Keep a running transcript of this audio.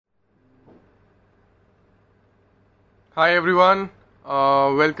Hi everyone,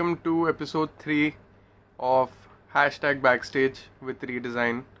 welcome to episode 3 of hashtag backstage with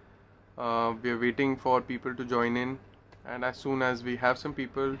redesign. We are waiting for people to join in, and as soon as we have some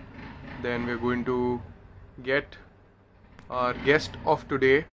people, then we're going to get our guest of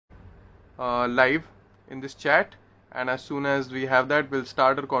today live in this chat. And as soon as we have that, we'll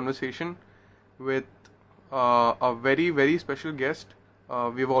start our conversation with a very special guest.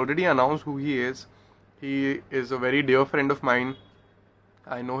 We've already announced who he is. He is a very dear friend of mine.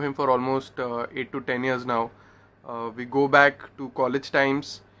 I know him for almost 8 to 10 years now. We go back to college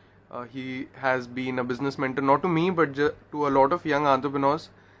times. He has been a business mentor, not to me, but to a lot of young entrepreneurs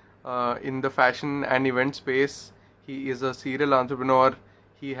in the fashion and event space. He is a serial entrepreneur.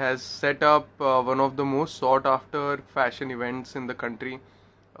 He has set up one of the most sought after fashion events in the country,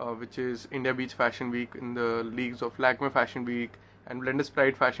 which is India Beach Fashion Week, in the leagues of Lakme Fashion Week and Blenders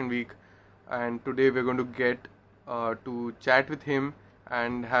Pride Fashion Week. And today we're going to get to chat with him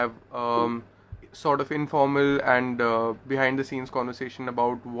and have sort of informal and behind the scenes conversation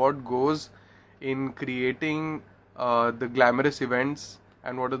about what goes in creating the glamorous events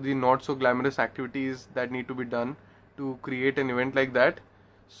and what are the not so glamorous activities that need to be done to create an event like that.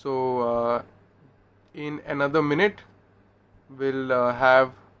 So in another minute we'll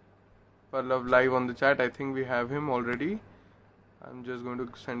have Pallav live on the chat. I think we have him already. I'm just going to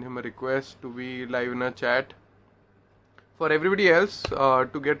send him a request to be live in a chat. For everybody else,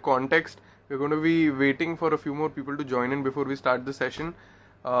 to get context, we're going to be waiting for a few more people to join in before we start the session.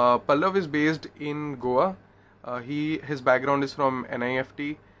 Pallav is based in Goa. His background is from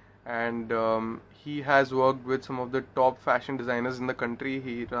NIFT, and he has worked with some of the top fashion designers in the country.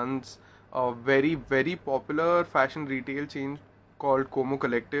 He runs a very popular fashion retail chain called Como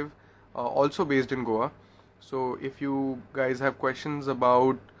Collective, also based in Goa. So if you guys have questions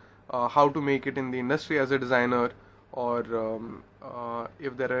about how to make it in the industry as a designer, or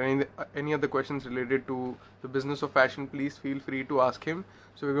if there are any other questions related to the business of fashion, please feel free to ask him.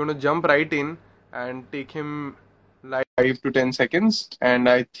 So we're going to jump right in and take him live 5 to 10 seconds, and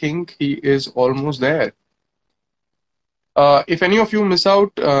I think he is almost there. If any of you miss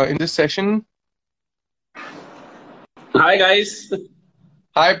out in this session. Hi guys.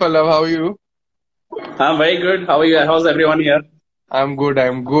 Hi Pallav, how are you? I'm very good. How are you? How's everyone here? I'm good.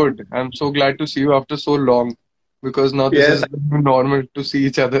 I'm so glad to see you after so long, because now this Yes. is normal to see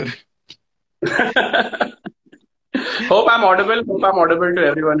each other. Hope I'm audible. Hope I'm audible to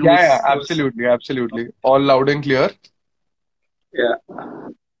everyone Yeah, who's absolutely. All loud and clear. yeah.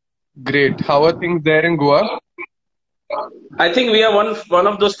 Great. How are things there in Goa? I think we are one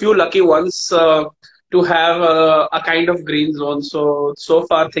of those few lucky ones to have a kind of green zone. So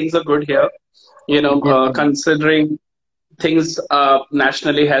far things are good here. Good. Considering things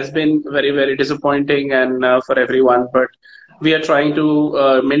nationally has been very disappointing and for everyone, but we are trying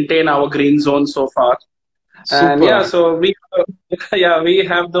to maintain our green zone so far. And Super. yeah, so yeah, we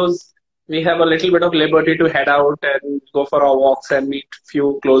have a little bit of liberty to head out and go for our walks and meet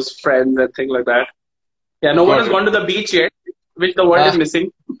few close friends and things like that. Yeah, no one Got has it. gone to the beach yet, which the world Ah, is missing.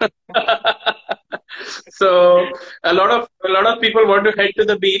 So a lot of people want to head to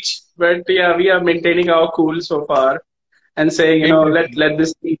the beach, but yeah, we are maintaining our cool so far and saying, interesting. let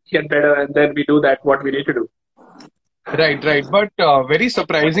this beach get better, and then we do that what we need to do. Right. But very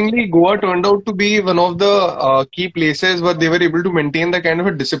surprisingly, Goa turned out to be one of the key places where they were able to maintain the kind of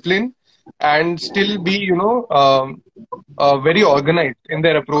a discipline and still be, very organized in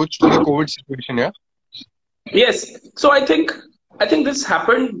their approach to the COVID situation. Yeah. Yes. So I think this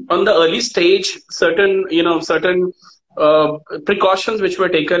happened on the early stage. Certain precautions which were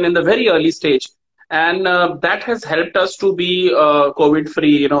taken in the very early stage, and that has helped us to be COVID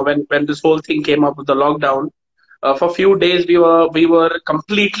free. When this whole thing came up with the lockdown, for a few days we were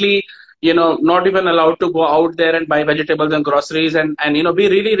completely not even allowed to go out there and buy vegetables and groceries and be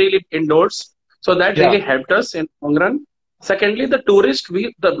really indoors. So that Yeah. really helped us in the long run. Secondly,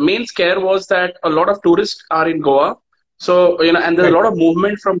 the main scare was that a lot of tourists are in Goa. So, and there's a Right. lot of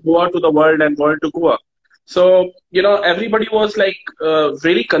movement from Goa to the world and world to Goa. So, everybody was like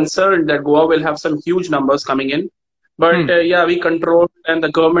really concerned that Goa will have some huge numbers coming in. But Hmm. yeah, we controlled, and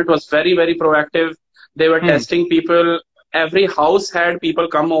the government was very proactive. They were Hmm. testing people. Every house had people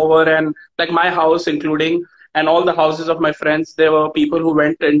come over, and like my house, including, and all the houses of my friends, there were people who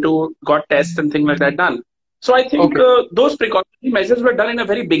went into, got tests and things like that done. So I think Okay. those precautionary measures were done in the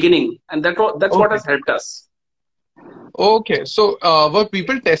very beginning, and that's what Okay. has helped us. Okay. So, were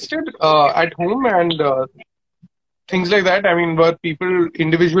people tested at home and things like that? I mean, were people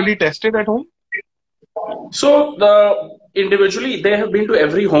individually tested at home? So individually, they have been to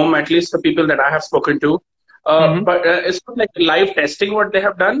every home, at least the people that I have spoken to. Mm-hmm. But it's not like live testing what they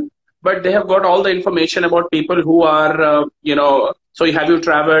have done, but they have got all the information about people who are, so have you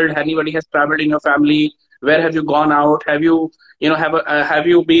traveled? Anybody has traveled in your family? Where have you gone out? Have you, have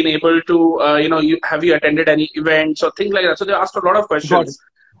you been able to, have you attended any events or things like that? So they asked a lot of Got it. questions.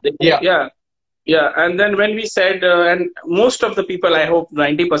 Yeah. Yeah. Yeah, and then when we said, and most of the people, I hope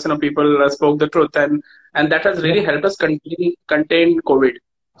 90% of people spoke the truth, and that has really helped us contain COVID.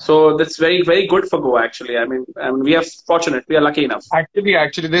 So that's very very good for Goa actually. I mean we are fortunate, we are lucky enough.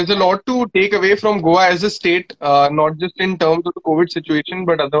 Actually, there's a lot to take away from Goa as a state, not just in terms of the COVID situation,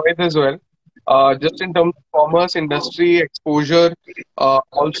 but otherwise as well. Just in terms of commerce, industry, exposure.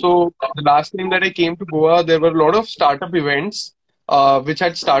 Also, the last time that I came to Goa, there were a lot of startup events which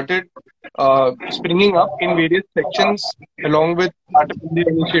had started springing up in various sections along with Startup India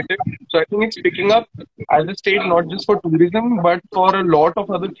initiative. So I think it's picking up as a state, not just for tourism, but for a lot of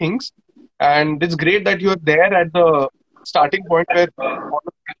other things. And it's great that you're there at the starting point where all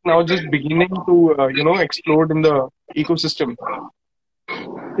of it is now just beginning to explode in the ecosystem.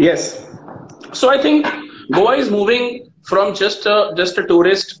 Yes. So I think Goa is moving from just a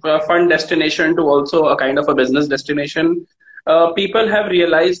tourist fun destination to also a kind of a business destination. People have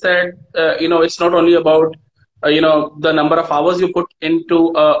realized that it's not only about the number of hours you put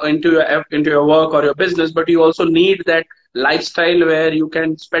into your work or your business, but you also need that lifestyle where you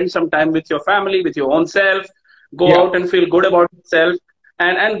can spend some time with your family, with your own self, go Yeah, out and feel good about yourself,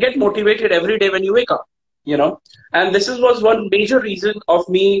 and get motivated every day when you wake up. You know, and was one major reason of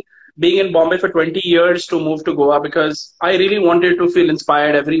me being in Bombay for 20 years to move to Goa, because I really wanted to feel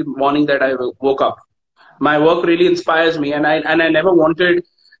inspired every morning that I woke up. My work really inspires me, and I never wanted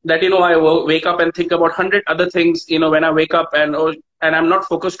that wake up and think about 100 other things when I wake up, and I'm not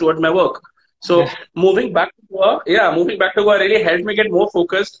focused toward my work. So yeah, moving back to Goa really helped me get more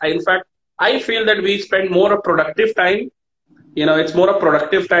focused. In fact, I feel that we spend more of productive time. It's more a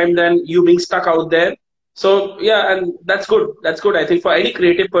productive time than you being stuck out there. So yeah, and that's good, I think, for any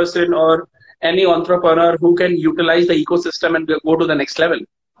creative person or any entrepreneur who can utilize the ecosystem and go to the next level.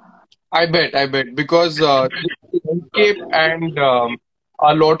 I bet because the landscape and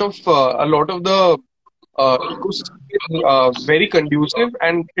a lot of the ecosystem is very conducive,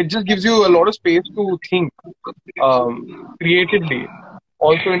 and it just gives you a lot of space to think creatively.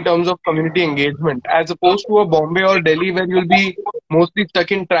 Also, in terms of community engagement, as opposed to a Bombay or Delhi where you'll be mostly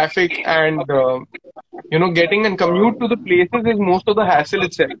stuck in traffic and getting and commute to the places is most of the hassle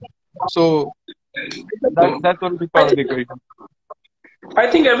itself. So that's one big I part of the think equation. I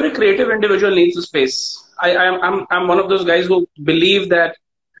think every creative individual needs a space. I'm one of those guys who believe that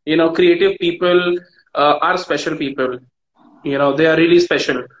creative people are special people. They are really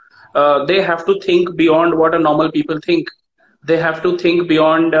special. They have to think beyond what a normal people think. They have to think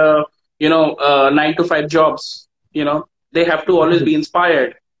beyond 9 to 5 jobs. They have to always be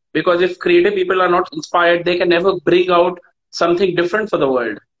inspired, because if creative people are not inspired, they can never bring out something different for the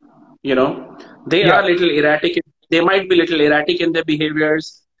world. you know they Yeah. are little erratic. They might be little erratic in their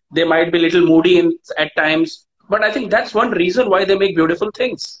behaviors. They might be little moody at times, but I think that's one reason why they make beautiful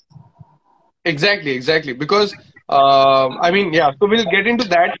things. Exactly. Because, I mean, yeah, so we'll get into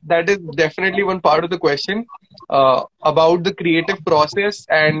that. That is definitely one part of the question about the creative process.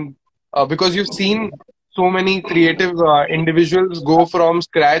 And because you've seen so many creative individuals go from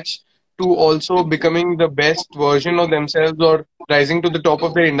scratch to also becoming the best version of themselves or rising to the top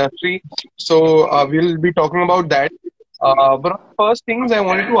of their industry. So we'll be talking about that. But first things I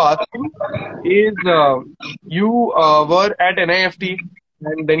wanted to ask you is you were at NIFT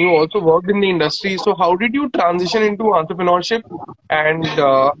and then you also worked in the industry. So how did you transition into entrepreneurship, and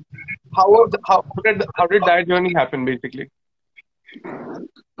how did that journey happen basically?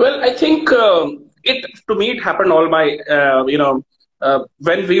 Well, I think it to me it happened all by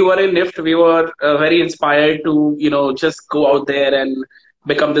when we were in NIFT, we were very inspired to just go out there and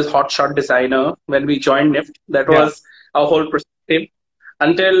become this hotshot designer. When we joined NIFT, that Yeah. was our whole perspective.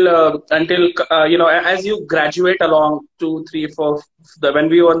 Until as you graduate along 2, 3, 4, when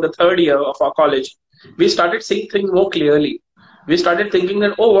we were in the third year of our college, we started seeing things more clearly. We started thinking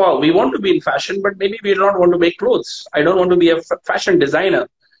that, oh wow, we want to be in fashion, but maybe we don't want to make clothes. I don't want to be a fashion designer.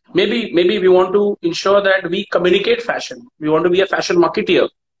 Maybe we want to ensure that we communicate fashion. We want to be a fashion marketeer.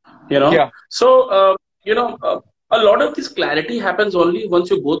 You know, Yeah. so a lot of this clarity happens only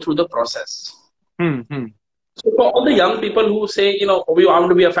once you go through the process. Hmm. Hmm. So for all the young people who say, we want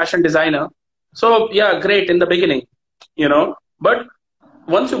to be a fashion designer, so yeah, great in the beginning, but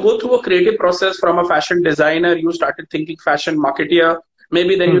once you go through a creative process from a fashion designer, you started thinking fashion marketeer.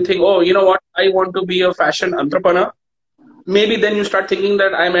 Maybe then Hmm. you think, oh, you know what? I want to be a fashion entrepreneur. maybe then you start thinking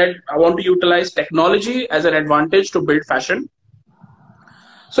that I want to utilize technology as an advantage to build fashion.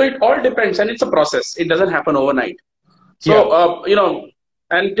 So it all depends, and it's a process. It doesn't happen overnight. Yeah. So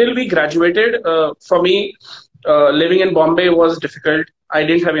until we graduated, for me, living in Bombay was difficult. I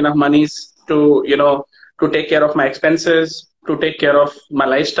didn't have enough monies to to take care of my expenses, to take care of my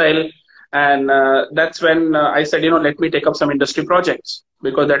lifestyle, and that's when I said, let me take up some industry projects,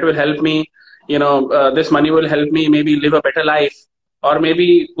 because that will help me. This money will help me maybe live a better life, or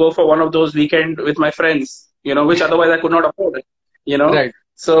maybe go for one of those weekend with my friends, which otherwise I could not afford. You know, Right.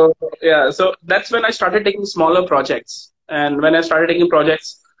 so yeah, so that's when I started taking smaller projects. And when I started taking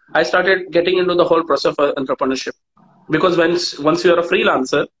projects, I started getting into the whole process of entrepreneurship. Because once you are a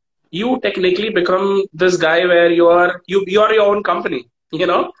freelancer, you technically become this guy where you are your own company.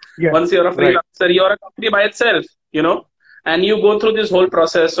 Yeah. Once you're a Right. freelancer, you're a company by itself. And you go through this whole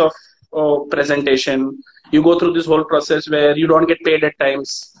process of presentation. You go through this whole process where you don't get paid at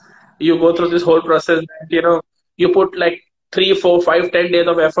times. You go through this whole process that, you put like 3, 4, 5, 10 days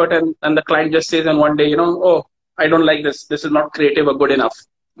of effort, and the client just says in one day, oh, I don't like this. This is not creative or good enough.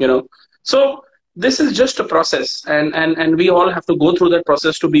 So this is just a process, and we all have to go through that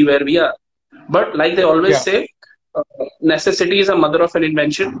process to be where we are. But like they always Yeah. say, uh, necessity is a mother of an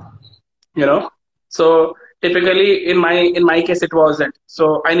invention. you know so typically in my case it was that,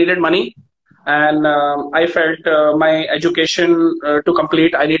 so I needed money, and I felt my education to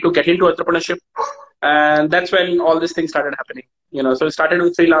complete, I need to get into entrepreneurship. And that's when all these things started happening. So it started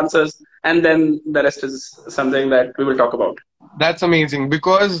with freelancers, and then the rest is something that we will talk about. That's amazing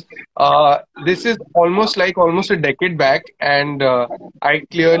because this is almost a decade back, and I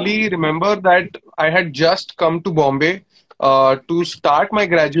clearly remember that I had just come to Bombay to start my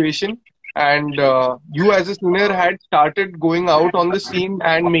graduation, and you as a senior had started going out on the scene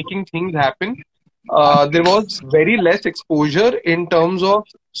and making things happen. There was very less exposure in terms of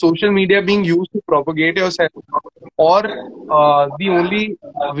social media being used to propagate yourself, or the only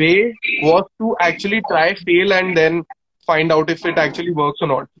way was to actually try, fail, and then find out if it actually works or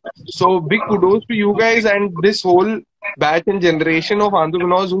not. So big kudos to you guys and this whole batch and generation of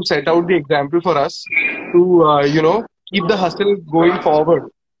entrepreneurs who set out the example for us to keep the hustle going forward.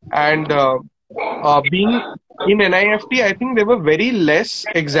 And being in NIFT, I think there were very less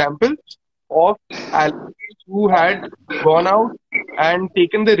examples of alumni who had gone out and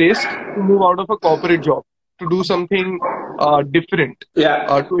taken the risk to move out of a corporate job to do something different,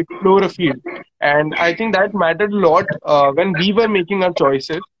 Yeah. to explore a field. And I think that mattered a lot when we were making our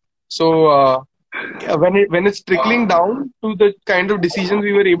choices. So when it's trickling down to the kind of decisions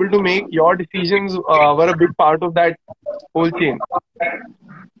we were able to make, your decisions were a big part of that whole chain.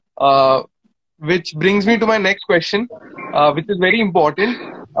 Uh, which brings me to my next question, which is very important.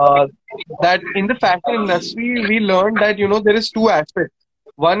 Uh, that in the fashion industry, we learned that there is two aspects.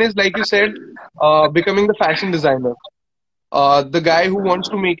 One is, like you said, becoming the fashion designer, the guy who wants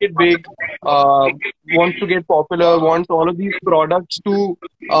to make it big, wants to get popular, wants all of these products to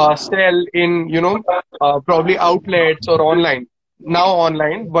sell in, probably outlets or online. Now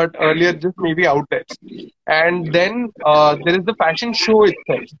online, but earlier just maybe outlets. And then there is the fashion show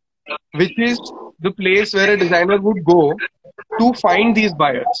itself, which is the place where a designer would go to find these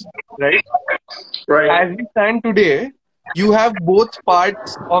buyers, right? Right. As we stand today, you have both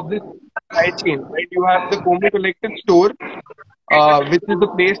parts of this supply chain, right? You have the Combo Collective store, which is the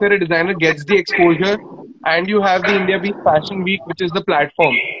place where a designer gets the exposure, and you have the India Beach Fashion Week, which is the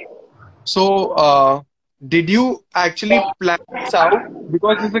platform. So, did you actually plan this out?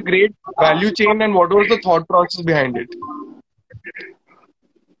 Because it's a great value chain, and what was the thought process behind it?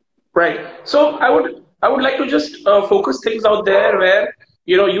 Right. So I would like to just focus things out there where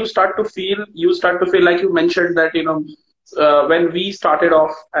you start to feel like you mentioned that when we started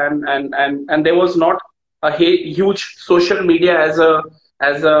off, and there was not a huge social media as a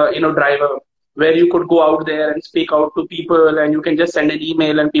driver, where you could go out there and speak out to people, and you can just send an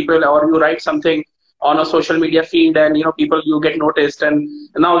email and people, or you write something on a social media feed, and people, you get noticed. And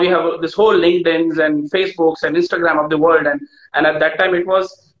now we have this whole LinkedIn's and Facebooks and Instagram of the world. And at that time it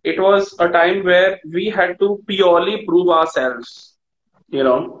was a time where we had to purely prove ourselves. you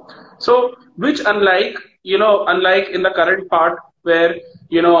know so, which, unlike in the current part, where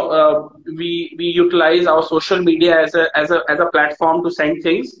we utilize our social media as a platform to send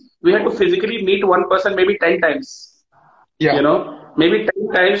things. We had to physically meet one person maybe 10 times, Yeah. maybe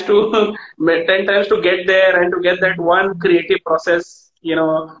 10 times to 10 times to get there, and to get that one creative process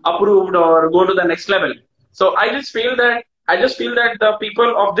approved or go to the next level. So I just feel that the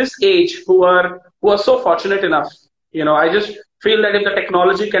people of this age who are so fortunate enough, I just feel that if the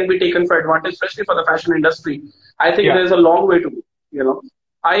technology can be taken for advantage, especially for the fashion industry, I think Yeah. there's a long way to go. You know,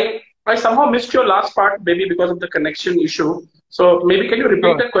 I somehow missed your last part, maybe because of the connection issue. So maybe can you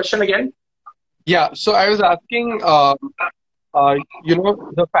repeat Sure. that question again? Yeah. So I was asking, the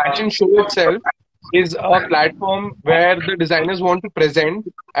fashion show itself is a platform where the designers want to present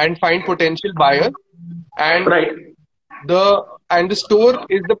and find potential buyers, and Right, the store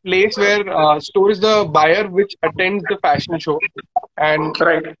is the place where store is the buyer which attends the fashion show. And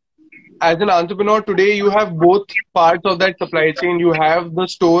right. as an entrepreneur today, you have both parts of that supply chain. You have the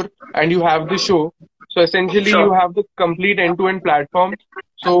store and you have the show. So essentially, you Sure. have the complete end-to-end platform.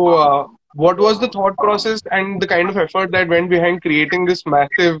 So, what was the thought process and the kind of effort that went behind creating this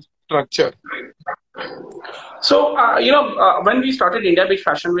massive structure? So, when we started India Beach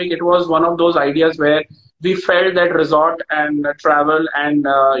Fashion Week, it was one of those ideas where we felt that resort and travel and,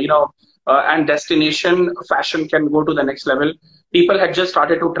 and destination fashion can go to the next level. People had just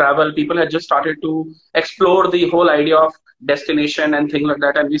started to travel. People had just started to explore the whole idea of destination and things like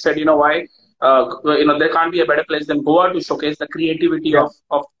that. And we said, you know, why? There can't be a better place than Goa to showcase the creativity Yeah,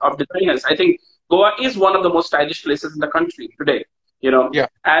 of designers. I think Goa is one of the most stylish places in the country today. You know, yeah,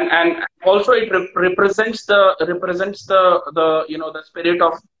 and also it represents the the spirit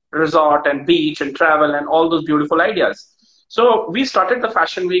of resort and beach and travel and all those beautiful ideas. So we started the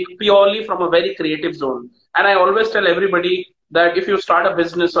fashion week purely from a very creative zone, and I always tell everybody that if you start a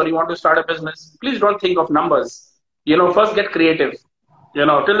business or you want to start a business, please don't think of numbers. First get creative.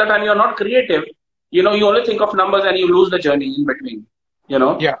 Till the time you're not creative, you only think of numbers and you lose the journey in between.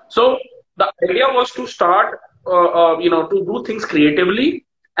 yeah. So the idea was to start, to do things creatively,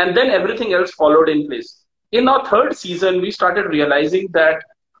 and then everything else followed in place. In our third season, we started realizing that,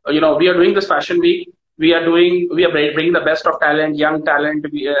 we are doing this fashion week. We are bringing the best of talent, young talent,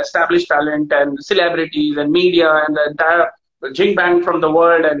 established talent, and celebrities and media and the entire jing bang from the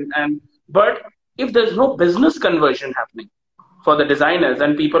world. But if there's no business conversion happening for the designers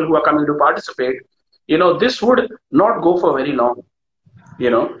and people who are coming to participate, this would not go for very long. you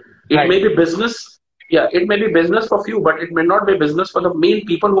know it Right. may be business. Yeah, it may be business for few, but it may not be business for the main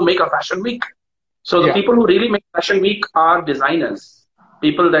people who make a fashion week. So the Yeah, people who really make fashion week are designers,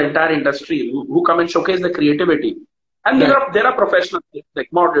 people, the entire industry who come and showcase the creativity. And there right. are there are professionals like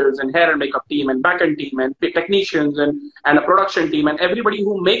models and hair and makeup team and back end team and technicians and a production team and everybody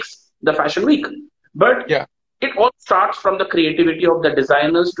who makes the fashion week. But Yeah. it all starts from the creativity of the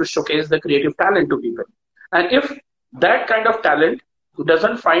designers to showcase the creative talent to people. And if that kind of talent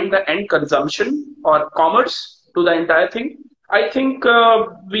doesn't find the end consumption or commerce to the entire thing, I think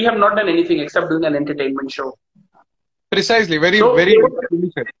we have not done anything except doing an entertainment show. Precisely. Very, So very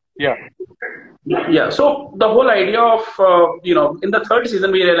truly said. Yeah. yeah, so the whole idea of in the third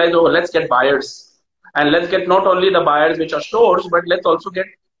season we realized, oh, let's get buyers, and let's get not only the buyers which are stores, but let's also get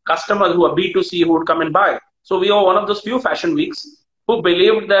customers who are B2C who would come and buy. So we are one of those few fashion weeks who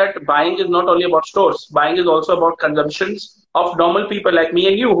believed that buying is not only about stores, buying is also about consumptions of normal people like me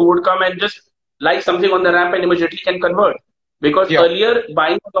and you who would come and just like something on the ramp and immediately can convert. Because Yeah. earlier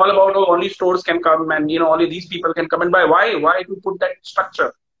buying was all about, oh, only stores can come and only these people can come and buy. Why to put that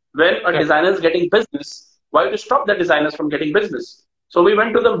structure? When a Right. designer is getting business, why to stop the designers from getting business? So we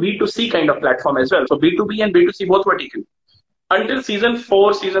went to the B2C kind of platform as well. So B2B and B2C both were taken. Until season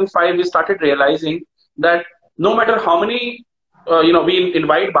 4, season 5, we started realizing that no matter how many, we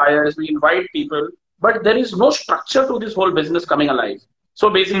invite buyers, we invite people, but there is no structure to this whole business coming alive. So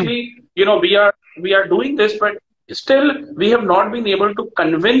Hmm. basically, we are doing this, but still we have not been able to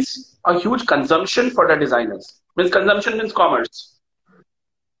convince a huge consumption for the designers. Means consumption means commerce.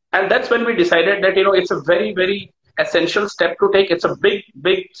 And that's when we decided that it's a very very essential step to take. It's a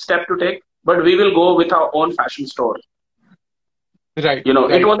big step to take, but we will go with our own fashion store. Right. It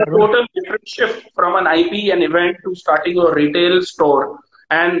Right. was a total different shift from an IP and event to starting a retail store.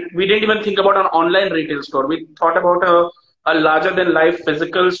 And we didn't even think about an online retail store. We thought about a larger than life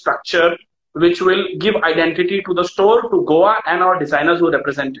physical structure which will give identity to the store, to Goa, and our designers who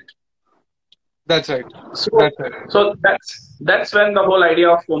represent it. That's right. So, That's right. so that's when the whole idea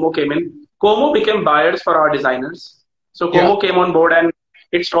of Como came in. Como became buyers for our designers. So Yeah. Como came on board, and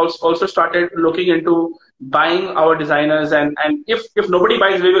it's also started looking into buying our designers. And if nobody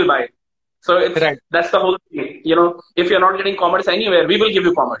buys, we will buy. So Right. that's the whole thing. If you're not getting commerce anywhere, we will give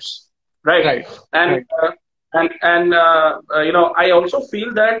you commerce, right? Right. And Right. I also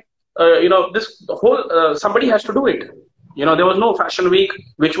feel that this whole somebody has to do it. There was no fashion week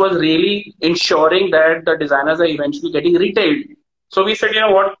which was really ensuring that the designers are eventually getting retailed. So we said, you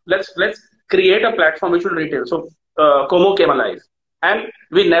know what, let's create a platform which will retail. So Como came alive, and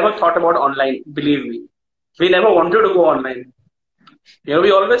we never thought about online. Believe me, we never wanted to go online.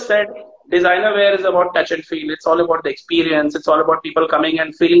 We always said designer wear is about touch and feel. It's all about the experience. It's all about people coming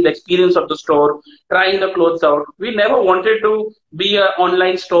and feeling the experience of the store, trying the clothes out. We never wanted to be an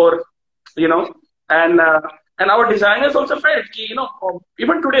online store, you know, and uh, and our designers also felt,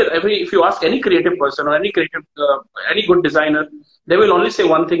 even today, if you ask any creative person or any good designer, they will only say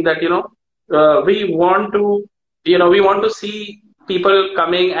one thing, that we want to, we want to see people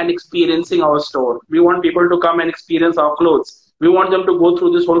coming and experiencing our store. We want people to come and experience our clothes. We want them to go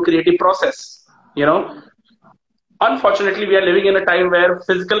through this whole creative process. Unfortunately, we are living in a time where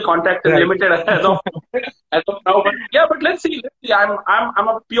physical contact is Right. limited as of now. But yeah, but let's see. Let's see. I'm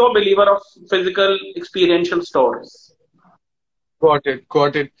a pure believer of physical experiential stores. Got it.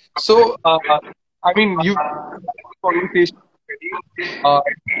 Got it. So, I mean, you conversation. Uh,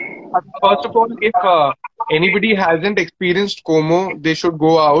 First of all, if anybody hasn't experienced Como, they should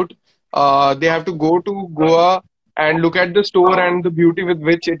go out. They have to go to Goa and look at the store and the beauty with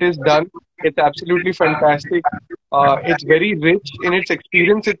which it is done. It's absolutely fantastic. It's very rich in its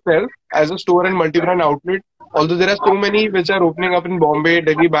experience itself as a store and multi-brand outlet. Although there are so many which are opening up in Bombay,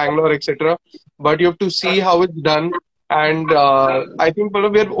 Delhi, Bangalore, etc. But you have to see how it's done. And I think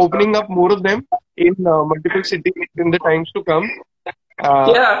we are opening up more of them in multiple cities in the times to come.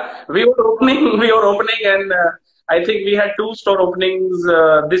 Uh, Yeah, we were opening, and I think we had two store openings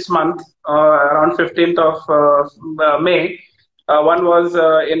this month, around 15th of May. One was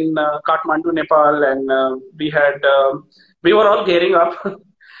in Kathmandu, Nepal, and we were all gearing up,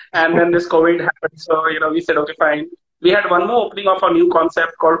 and then this COVID happened. So we said, okay, fine. We had one more opening of a new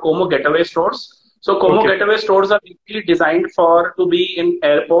concept called Como Getaway Stores. So Como okay. Getaway Stores are basically designed for to be in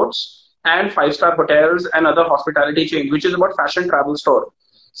airports and five-star hotels and other hospitality chains, which is about fashion travel store.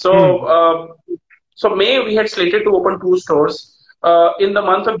 So, Hmm. so May we had slated to open two stores. In the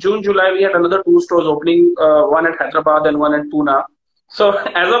month of June, July, we had another two stores opening, one at Hyderabad and one at Pune. So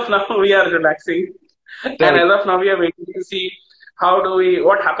as of now, we are relaxing, and Right. as of now, we are waiting to see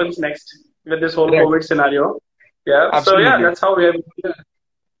what happens next with this whole Right. COVID scenario. Yeah. So yeah, Absolutely. that's how we are.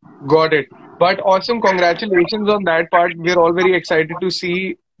 Got it. But awesome. Congratulations on that part. We're all very excited to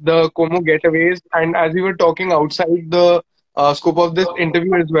see the Como getaways. And as we were talking outside the scope of this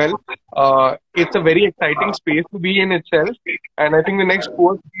interview as well, it's a very exciting space to be in itself. And I think the next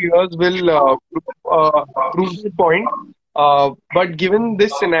 4 years will prove the point. But given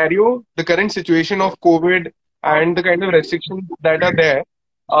this scenario, the current situation of COVID and the kind of restrictions that are there,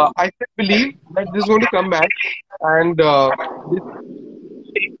 I still believe that this is going to come back and this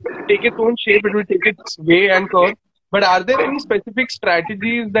take its own shape, it will take its way and curve. But are there any specific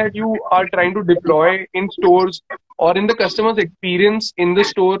strategies that you are trying to deploy in stores or in the customer's experience in the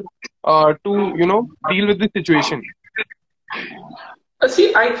store to deal with this situation?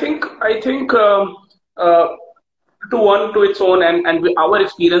 See, I think uh, to its own, and our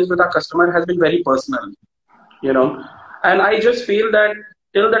experience with our customer has been very personal, you know. And I just feel that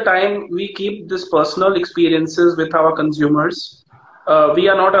till the time we keep this personal experiences with our consumers, we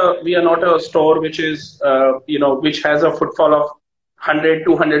are not a store which is which has a footfall of 100,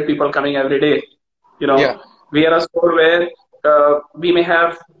 200 people coming every day. You Yeah. know, we are a store where we may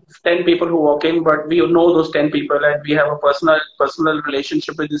have 10 people who walk in, but we know those 10 people, and we have a personal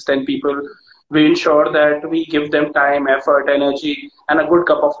relationship with these 10 people. We ensure that we give them time, effort, energy, and a good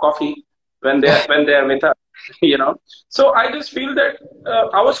cup of coffee when they are with us. So I just feel that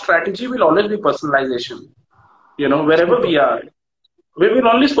our strategy will always be personalization. Wherever Super. we are, we will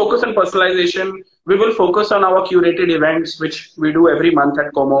only focus on personalization. We will focus on our curated events, which we do every month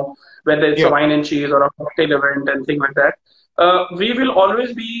at Como, whether it's a Yeah. wine and cheese or a cocktail event and things like that. We will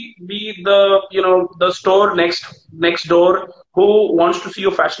always be the store next door, who wants to see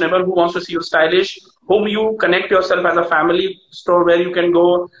you fashionable, who wants to see you stylish, whom you connect yourself as a family store where you can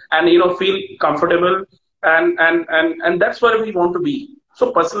go and feel comfortable, and that's where we want to be.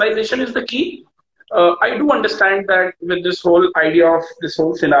 So personalization is the key. I do understand that with this whole idea of this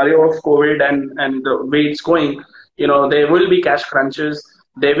whole scenario of COVID and the way it's going, there will be cash crunches.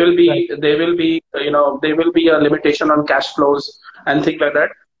 Right. There will be a limitation on cash flows and things like that.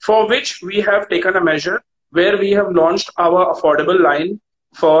 For which we have taken a measure where we have launched our affordable line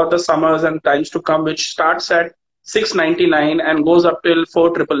for the summers and times to come, which starts at 699 and goes up till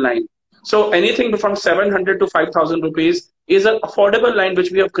 4999. So anything from 700 to 5,000 rupees is an affordable line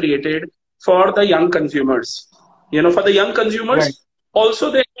which we have created for the young consumers. For the young Right. consumers,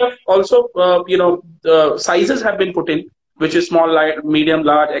 also they have also the sizes have been put in, which is small, light, medium,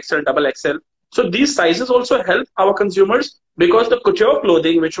 large, XL, double XL. So these sizes also help our consumers, because the couture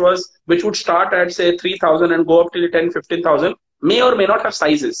clothing, which would start at say 3,000 and go up till 10, 15,000, may or may not have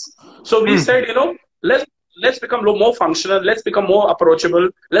sizes. So we Hmm. said, let's let's become more functional, let's become more approachable,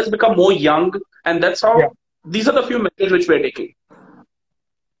 let's become more young, and that's Yeah. how these are the few measures which we're taking.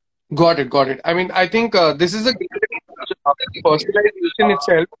 Got it, got it. I mean, I think this is a great personalization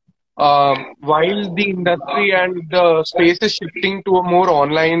itself. While the industry and the space is shifting to a more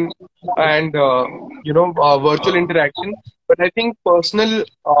online and virtual interaction, but I think personal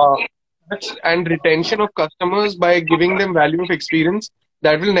touch and retention of customers by giving them value of experience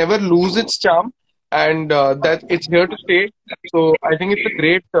that will never lose its charm, and that it's here to stay. So I think it's a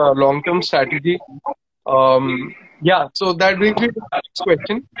great long-term strategy. Yeah, so that brings me to the next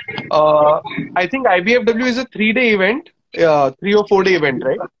question. Uh, I think IBFW is a 3 day event, 3 or 4 day event,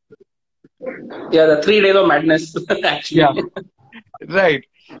 right? Yeah, the 3 days of madness, Yeah, actually. right.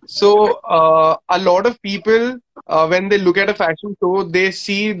 So a lot of people, when they look at a fashion show, they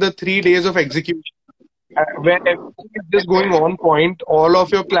see the 3 days of execution, where everything is just going on point. All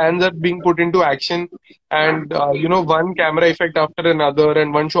of your plans are being put into action, and one camera effect after another,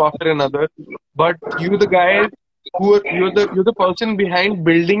 and one show after another. But you, the guys, you're the person behind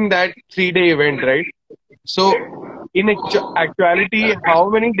building that 3 day event, right? So, in actuality, how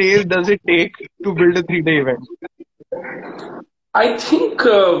many days does it take to build a 3 day event? I think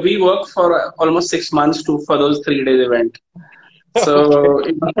we work for almost 6 months to for those 3 days event. Okay. So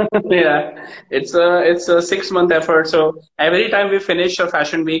yeah, it's a 6 month effort. So every time we finish a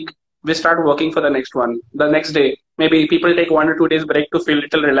fashion week, we start working for the next one. The next day, maybe people take 1 or 2 days break to feel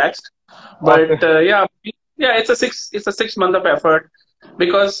little relaxed. Okay. But yeah, it's a 6 month of effort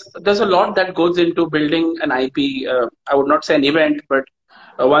because there's a lot that goes into building an IP. I would not say an event, but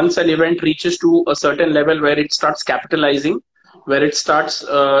once an event reaches to a certain level where it starts capitalizing, where it starts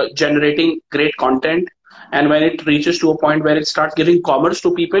generating great content, and when it reaches to a point where it starts giving commerce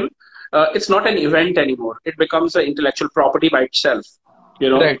to people, it's not an event anymore. It becomes an intellectual property by itself.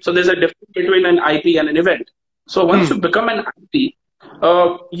 Right. So there's a difference between an IP and an event. So once Hmm. you become an IP,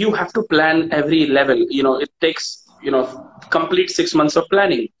 you have to plan every level. It takes complete 6 months of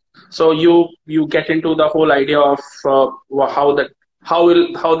planning. So you get into the whole idea of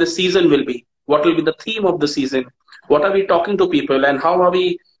how the season will be, what will be the theme of the season, what are we talking to people, and how are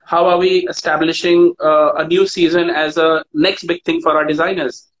we establishing a new season as a next big thing for our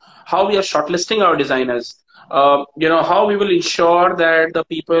designers, how we are shortlisting our designers, how we will ensure that the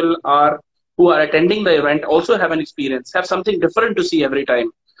people are who are attending the event also have an experience, have something different to see every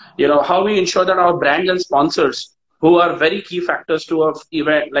time. How we ensure that our brands and sponsors, who are very key factors to a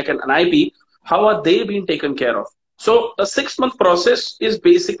event like an IP, how are they being taken care of? So a 6 month process is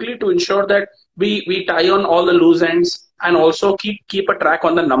basically to ensure that we tie on all the loose ends and also keep a track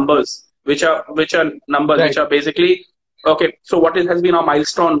on the numbers, which are numbers which Right. are basically okay. So what has been our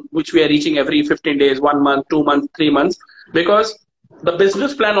milestone, which we are reaching every 15 days, 1 month, 2 months, 3 months, because the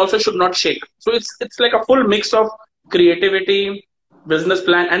business plan also should not shake. So it's like a full mix of creativity, business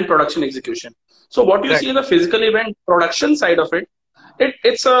plan, and production execution. So what you Right. see in the physical event production side of it,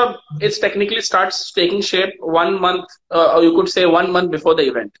 it's technically starts taking shape 1 month, or you could say 1 month before the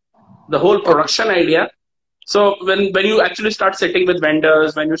event. The whole Okay. production idea. So when you actually start sitting with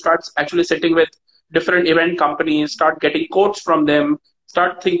vendors, when you start actually sitting with different event companies, start getting quotes from them,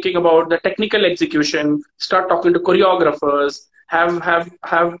 start thinking about the technical execution, start talking to choreographers,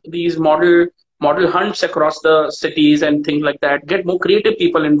 have these model hunts across the cities and things like that. Get more creative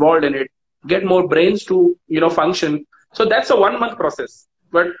people involved in it. Get more brains to function. So that's a 1 month process.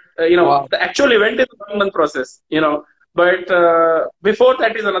 But Wow. the actual event is a 1 month process. But before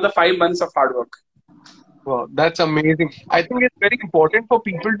that is another 5 months of hard work. Wow, that's amazing. I think it's very important for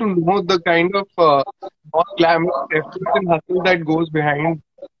people to know the kind of non-glamorous effort and hustle that goes behind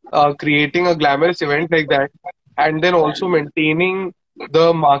creating a glamorous event like that, and then also maintaining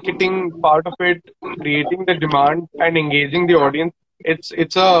the marketing part of it, creating the demand and engaging the audience.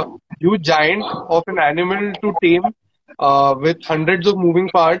 It's a huge giant of an animal to tame, with hundreds of moving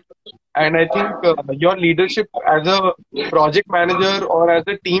parts. And I think your leadership as a project manager or as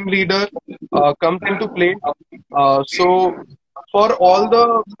a team leader comes into play. So for all the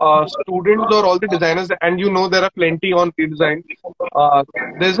students or all the designers, and there are plenty on redesign,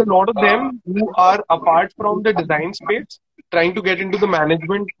 there's a lot of them who are apart from the design space, trying to get into the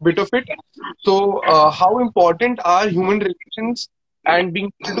management bit of it. So how important are human relations and being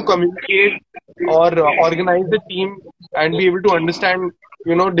able to communicate or organize the team and be able to understand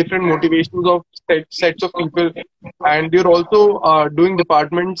different motivations of sets of people, and you're also doing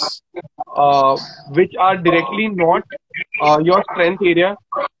departments which are directly not your strength area.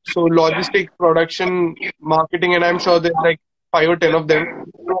 So logistics, production, marketing, and I'm sure there's like 5 or 10 of them.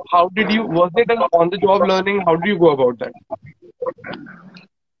 So how did you, was it an on the job learning? How do you go about that?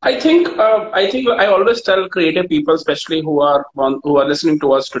 I think I always tell creative people, especially who are listening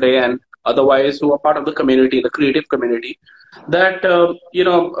to us today and otherwise who are part of the community, the creative community, that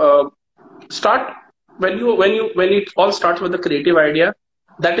start when it all starts with the creative idea.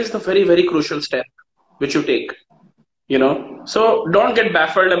 That is the very very crucial step which you take. So don't get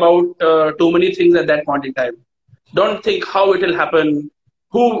baffled about too many things at that point in time. Don't think how it will happen,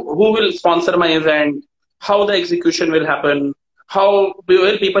 who will sponsor my event, how the execution will happen, how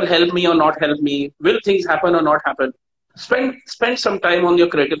will people help me or not help me, will things happen or not happen. Spend some time on your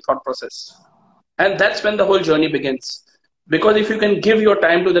creative thought process, and that's when the whole journey begins. Because if you can give your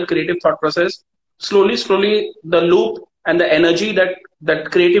time to the creative thought process, slowly the loop and the energy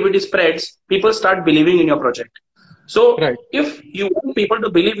that creativity spreads, people start believing in your project. So Right. if you want people to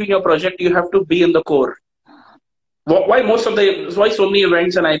believe in your project, you have to be in the core. Why so many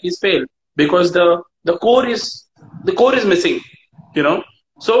events and IPs fail? Because the core is missing.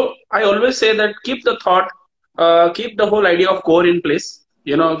 So I always say that keep the whole idea of core in place.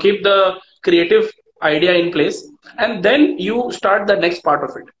 Keep the creative idea in place, and then you start the next part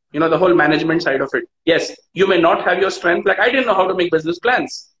of it. The whole management side of it. Yes, you may not have your strength. Like, I didn't know how to make business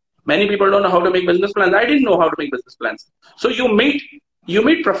plans. Many people don't know how to make business plans. I didn't know how to make business plans. So you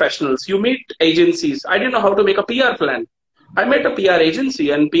meet professionals, you meet agencies. I didn't know how to make a PR plan. I met a PR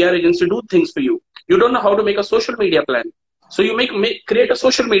agency, and PR agency do things for you. You don't know how to make a social media plan. So you create a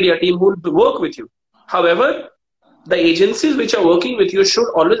social media team who will work with you. However, the agencies which are working with you should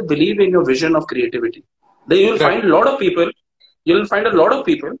always believe in your vision of creativity. Then you will Right. find a lot of people. You will find a lot of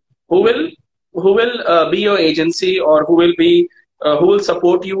people who will be your agency, or who will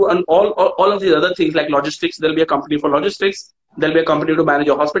support you on all of these other things like logistics. There'll be a company for logistics. There'll be a company to manage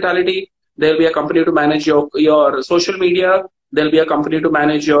your hospitality. There'll be a company to manage your social media. There'll be a company to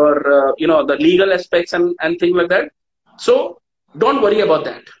manage your the legal aspects and things like that. So don't worry about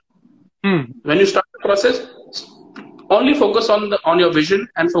that. Hmm. When you start the process, only focus on your vision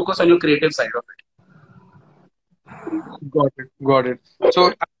and focus on your creative side of it. Got it. Got it. So,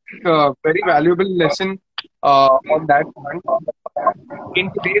 I think very valuable lesson on that front.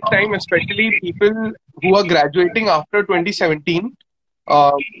 In today's time, especially people who are graduating after 2017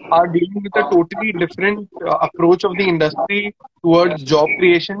 uh, are dealing with a totally different approach of the industry towards job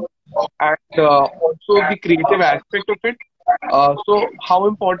creation and also the creative aspect of it. So, how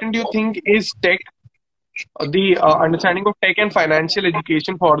important do you think is tech, the understanding of tech and financial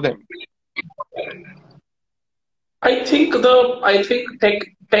education for them? I think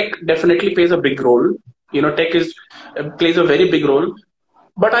tech definitely plays a big role. Tech is plays a very big role.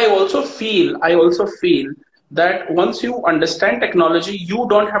 But I also feel that once you understand technology, you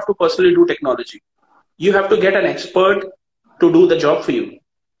don't have to personally do technology. You have to get an expert to do the job for you.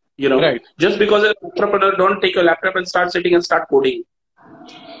 Right. Just because an entrepreneur, don't take your laptop and start sitting and start coding.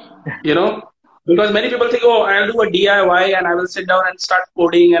 you know because many people think, oh, I'll do a DIY and I will sit down and start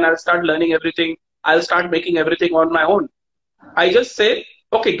coding and I'll start learning everything. I'll start making everything on my own. I just say,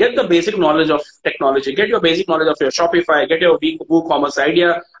 okay, get the basic knowledge of technology, get your basic knowledge of your Shopify, get your WooCommerce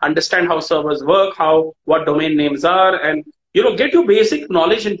idea, understand how servers work, what domain names are, and get your basic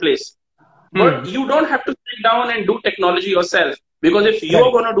knowledge in place. But Hmm. you don't have to sit down and do technology yourself, because if you are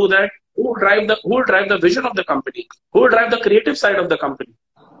Right. going to do that, who will drive the vision of the company, who will drive the creative side of the company?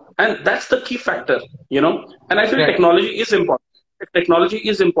 And that's the key factor. And I feel Right. technology is important. Technology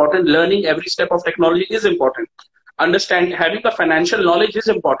is important. Learning every step of technology is important. Understand having the financial knowledge is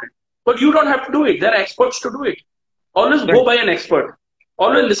important. But you don't have to do it. There are experts to do it. Always go Right. by an expert.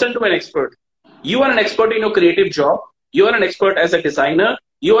 Always listen to an expert. You are an expert in your creative job. You are an expert as a designer.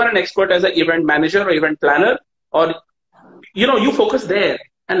 You are an expert as an event manager or event planner. Or you focus there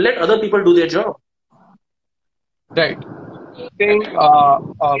and let other people do their job. Right. Saying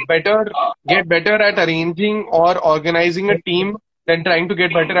better get better at arranging or organizing a team than trying to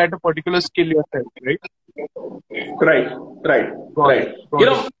get better at a particular skill yourself, right? Right, right, Got it. right. You Got it.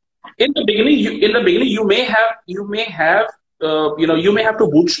 know, in the beginning, you may have to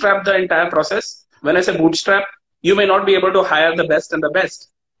bootstrap the entire process. When I say bootstrap, you may not be able to hire the best and the best,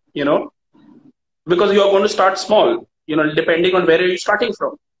 you know, because you are going to start small, depending on where you're starting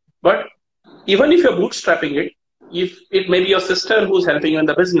from. But even if you're bootstrapping it, if it may be your sister who's helping you in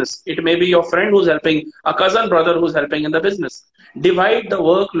the business, it may be your friend who's helping, a cousin brother who's helping in the business. Divide the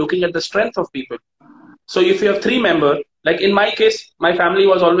work looking at the strength of people. So if you have three members, like in my case, my family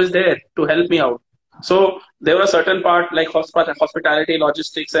was always there to help me out. So there were a certain part like hospitality,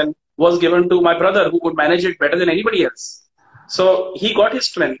 logistics, and was given to my brother who could manage it better than anybody else. So he got his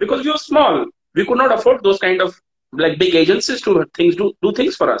strength because we were small. We could not afford those kind of like big agencies to do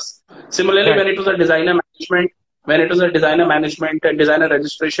things for us. Similarly, Right. when it was a designer management, when it was a designer management and designer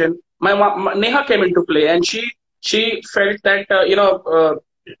registration, Neha came into play, and she felt that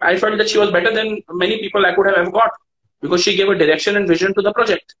I felt that she was better than many people I could have ever got, because she gave a direction and vision to the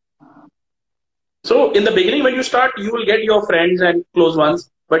project. So in the beginning, when you start, you will get your friends and close ones.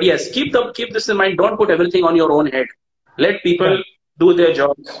 But yes, keep this in mind. Don't put everything on your own head. Let people do their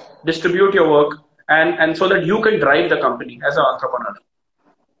jobs, distribute your work, and so that you can drive the company as an entrepreneur.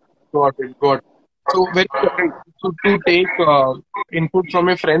 Got it. Got it. So very important to take input from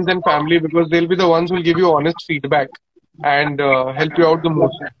your friends and family, because they'll be the ones who will give you honest feedback and help you out the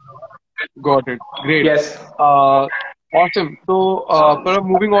most. Got it. Great. Yes. Awesome. So, Pranav,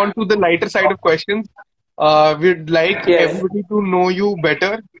 moving on to the lighter side of questions, we'd like Yes. everybody to know you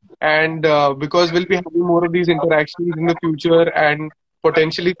better, and because we'll be having more of these interactions in the future and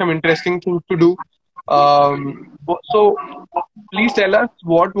potentially some interesting things to do. So, please tell us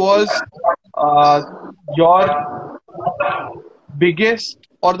what was your biggest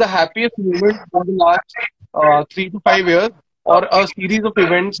or the happiest moment for the last 3 to 5 years, or a series of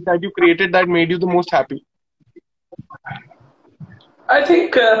events that you created that made you the most happy. I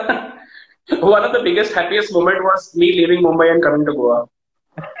think one of the biggest, happiest moment was me leaving Mumbai and coming to Goa.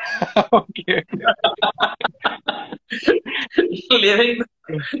 Okay. Leaving,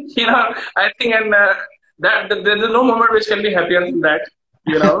 I think, and there's no moment which can be happier than that,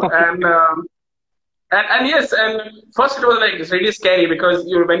 and yes, and first it was like it's really scary, because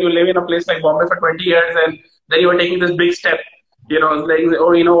when you live in a place like Bombay for 20 years, and then you are taking this big step, like,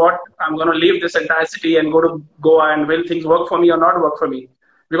 oh, you know what, I'm going to leave this entire city and go to Goa, and will things work for me or not work for me?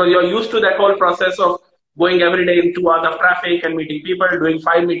 Because you're used to that whole process of going every day in 2 hours of traffic and meeting people, doing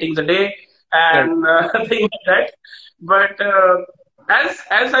 5 meetings a day, and things like that. But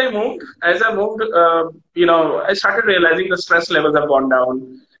as I moved, I started realizing the stress levels have gone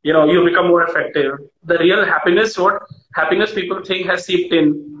down. You become more effective. The real happiness, what happiness people think has seeped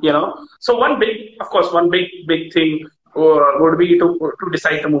in. So one big thing would be to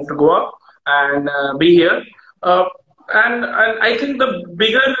decide to move to Goa and be here. And I think the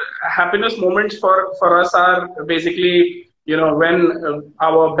bigger happiness moments for us are basically, when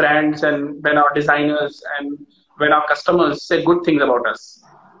our brands and when our designers and when our customers say good things about us.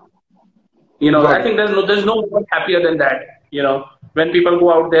 I think there's no one happier than that. When people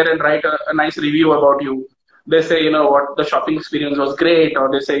go out there and write a nice review about you, they say, what, the shopping experience was great, or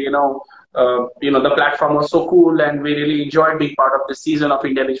they say, the platform was so cool, and we really enjoyed being part of this season of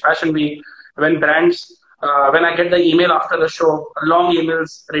India Beach Fashion Week. When when I get the email after the show, long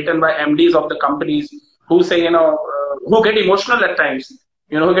emails written by MDs of the companies who say, who get emotional at times,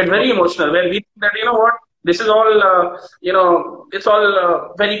 who get very emotional, where we think that, what, this is all, it's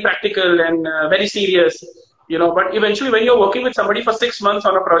all very practical and very serious, but eventually when you're working with somebody for 6 months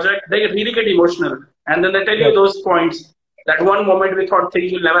on a project, they really get emotional. And then they tell you those points, that one moment we thought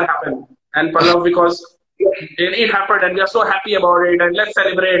things will never happen. And Pranav, because it happened and we are so happy about it, and let's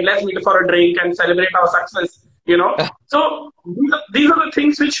celebrate, let's meet for a drink and celebrate our success, So these are the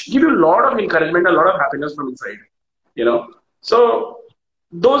things which give you a lot of encouragement, a lot of happiness from inside, So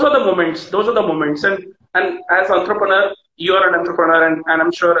those are the moments. And as entrepreneur, you are an entrepreneur, and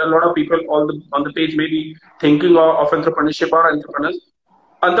I'm sure a lot of people on the page may be thinking of entrepreneurship or entrepreneurs.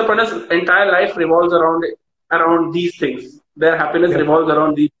 Entrepreneurs' entire life revolves around these things. Their happiness revolves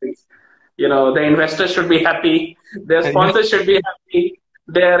around these things. The investors should be happy, their sponsors should be happy,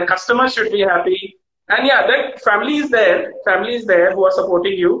 their customers should be happy, and that family is there who are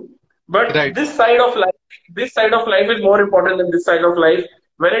supporting you. But this side of life is more important than this side of life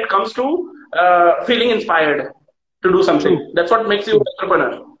when it comes to feeling inspired to do something. That's what makes you an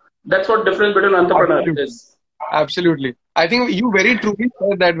entrepreneur. That's what difference between entrepreneur is. Absolutely. I think you very truly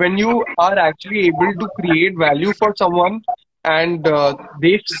said that when you are actually able to create value for someone, and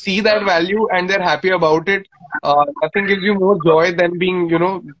they see that value and they're happy about it, nothing gives you more joy than being,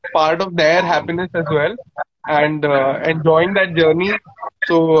 part of their happiness as well, and enjoying that journey.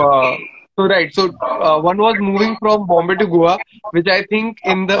 So one was moving from Bombay to Goa, which I think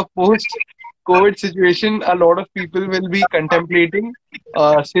in the post-COVID situation, a lot of people will be contemplating,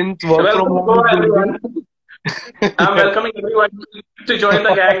 since work from home is going to I'm welcoming everyone to join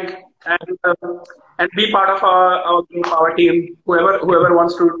the gang and be part of our team. Whoever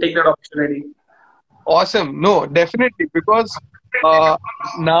wants to take that opportunity. Awesome. No, definitely, because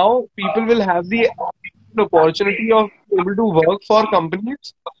now people will have the opportunity of able to work for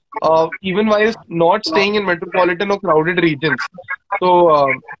companies, even while not staying in metropolitan or crowded regions. So,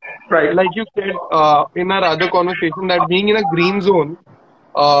 like you said in our other conversation, that being in a green zone,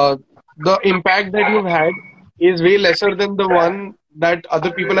 the impact that you've had is way lesser than the one that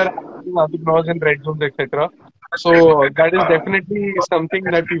other people are having, entrepreneurs in red zones, etc. So that is definitely something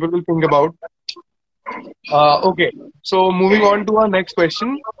that people will think about. Okay, so moving on to our next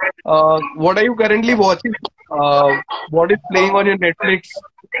question. What are you currently watching? What is playing on your Netflix?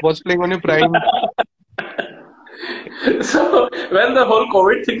 What's playing on your Prime? So when the whole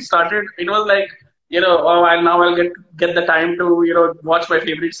COVID thing started, it was like, oh, I'll get the time to, watch my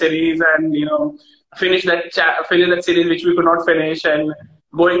favorite series and, finish that series which we could not finish and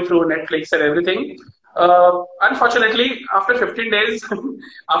going through Netflix and everything. Unfortunately, after 15 days,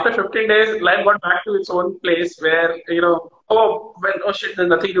 after 15 days, life got back to its own place where, oh shit, there's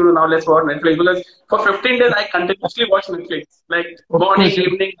nothing to do now, let's watch Netflix. Because for 15 days, I continuously watch Netflix, like Oh, morning, shit.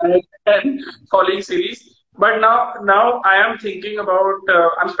 evening, night, and following series. But now I am thinking about.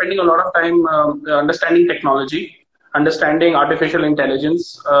 I'm spending a lot of time understanding technology, understanding artificial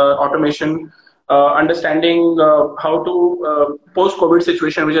intelligence, automation, understanding how to post-COVID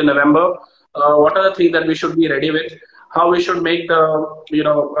situation, which is November. What are the things that we should be ready with? How we should make the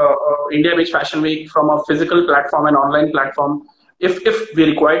India Beach Fashion Week from a physical platform and online platform, if we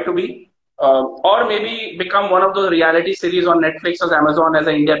require to be, or maybe become one of those reality series on Netflix or Amazon as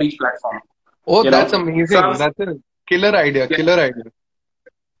an India Beach platform. Oh, that's So amazing. That's a killer idea. yeah, Killer idea.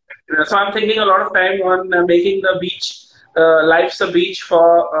 so I'm thinking a lot of time on making the beach, life's a beach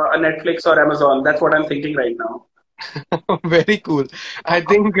for a Netflix or Amazon. That's what I'm thinking right now. Very cool. I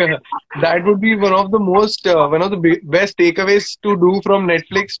think that would be one of the best takeaways to do from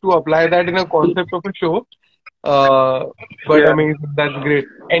Netflix to apply that in a concept of a show. Uh, but Yeah. amazing. That's great.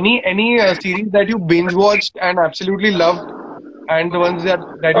 Any series that you binge watched and absolutely loved, and the ones that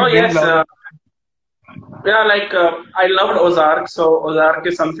you Oh didn't yes. love? Yeah, like I loved Ozark. So Ozark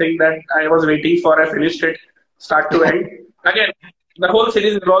is something that I was waiting for. I finished it, start to end. Again, the whole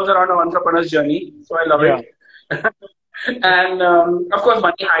series revolves around an entrepreneur's journey. So I love Yeah, it. And of course,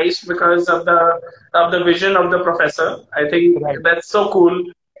 Money Heist because of the vision of the professor. I think right. that's so cool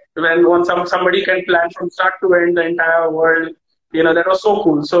when somebody can plan from start to end the entire world. That was so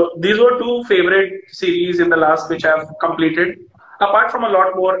cool. So these were two favorite series in the last which I've completed. Apart from a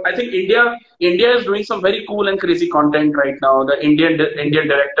lot more, I think India is doing some very cool and crazy content right now. The Indian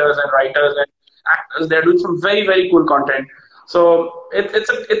directors and writers and actors, they're doing some very very cool content. So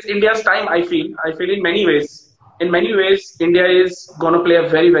it's India's time. I feel in many ways, India is going to play a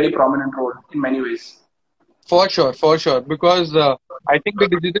very, very prominent role in many ways. For sure, for sure. Because I think the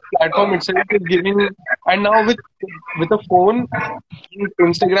digital platform itself is giving, and now with a phone,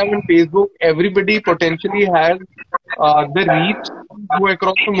 Instagram and Facebook, everybody potentially has the reach to go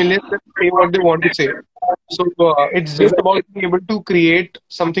across to millions and say what they want to say. So it's just about Exactly. being able to create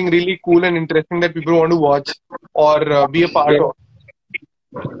something really cool and interesting that people want to watch or be a part Yeah. of.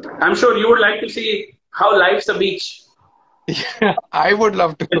 I'm sure you would like to see how life's a beach, Yeah, I would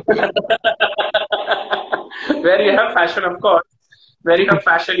love to. where you have fashion, of course. Where you have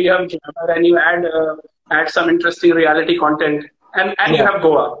fashion, you have glamour, and you add some interesting reality content, and you Yeah. have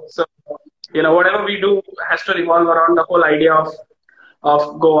Goa. So whatever we do has to revolve around the whole idea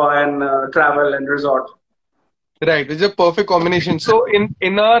of Goa and travel and resort. Right, it's a perfect combination. So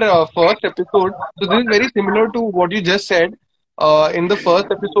in our first episode, so this is very similar to what you just said. In the first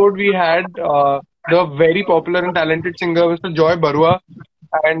episode, we had the very popular and talented singer, Mr. Joy Barua,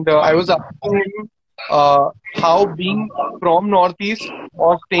 and I was asking him how being from Northeast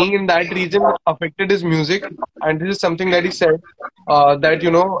or staying in that region affected his music, and this is something that he said that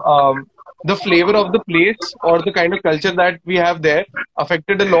the flavor of the place or the kind of culture that we have there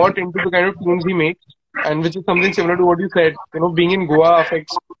affected a lot into the kind of tunes he makes, and which is something similar to what you said. Being in Goa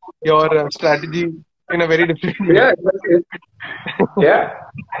affects your strategy in a very different way. Yeah, exactly. Yeah.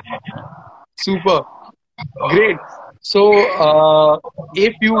 Super. Great. So,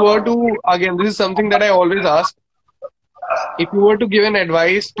 if you were to, again, this is something that I always ask. If you were to give an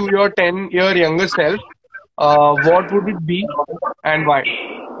advice to your 10-year younger self, what would it be and why?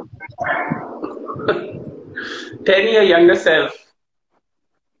 10-year younger self.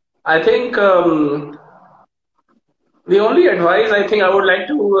 I think the only advice I think I would like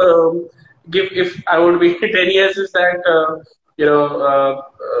to give if I would be 10 years is that, you know,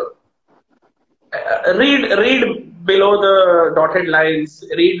 read below the dotted lines,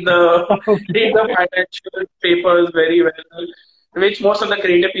 read the financial papers very well, which most of the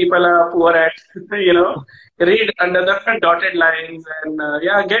creative people are poor at. you know Read under the dotted lines and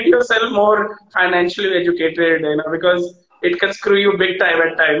yeah, get yourself more financially educated, because it can screw you big time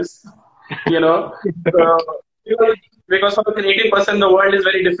at times. you know so, because for a creative person the world is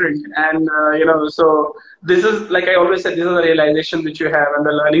very different, and so this is, like I always said, this is the realization which you have and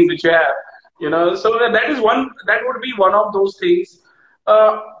the learning which you have. So that would be one of those things.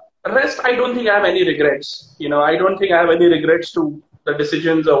 uh, Rest, I don't think I have any regrets. I don't think I have any regrets to the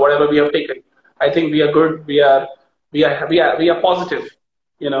decisions or whatever we have taken. I think we are good. We are positive.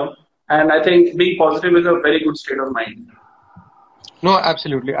 You know, and I think being positive is a very good state of mind. No,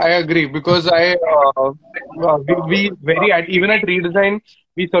 absolutely. I agree because we very at even at Redesign,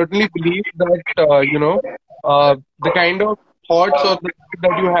 we certainly believe that the kind of thoughts or the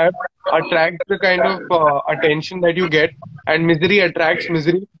that you have attracts the kind of attention that you get, and misery attracts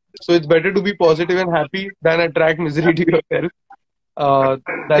misery. So it's better to be positive and happy than attract misery to yourself.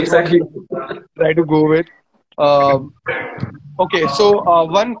 That's what Exactly. we try to go with. Um, Okay, so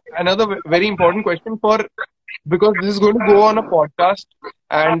one another very important question for because this is going to go on a podcast,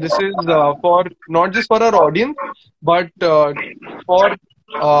 and this is for not just for our audience, but for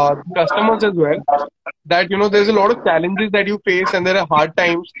customers as well. That there's a lot of challenges that you face, and there are hard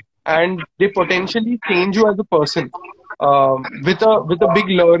times, and they potentially change you as a person with a big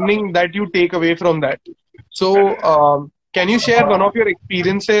learning that you take away from that. So, can you share one of your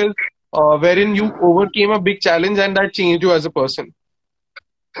experiences wherein you overcame a big challenge and that changed you as a person?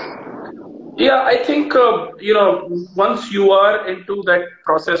 Yeah, I think once you are into that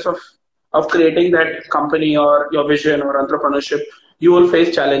process of creating that company or your vision or entrepreneurship, you will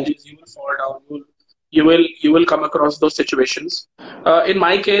face challenges. You will fall down. You will come across those situations. In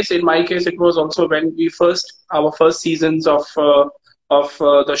my case, it was also when our first seasons of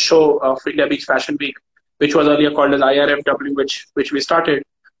the show of India Beach Fashion Week, which was earlier called as IRFW, which we started.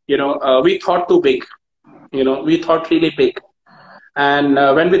 We thought too big. We thought really big, and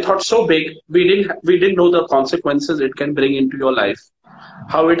when we thought so big, we didn't know the consequences it can bring into your life,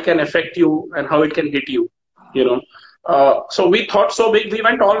 how it can affect you and how it can hit you. you know so we thought so big, we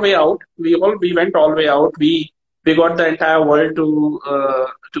went all the way out. We went all the way out. We got the entire world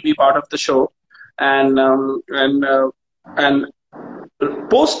to be part of the show. And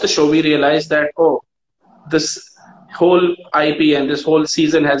post the show we realized that, oh, this whole IP and this whole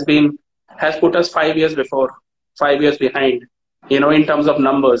season has put us 5 years before, 5 years behind, in terms of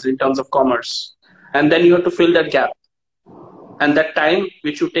numbers, in terms of commerce. And then you have to fill that gap. And that time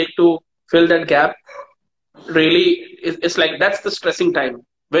which you take to fill that gap really it's like that's the stressing time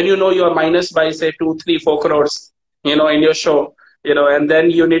when you're minus by say 2, 3, 4 crores, in your show, and then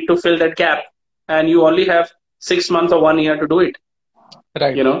you need to fill that gap, and you only have 6 months or 1 year to do it.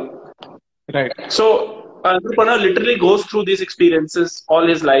 Right, You know, right. so an entrepreneur literally goes through these experiences all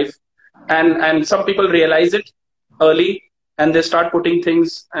his life, and some people realize it early and they start putting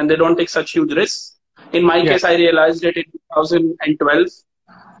things and they don't take such huge risks. In my Yeah, case, I realized it in 2012.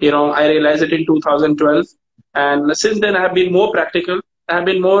 I realized it in 2012, and since then I have been more practical. I have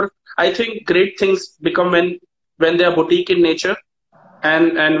been more. I think great things become when they are boutique in nature,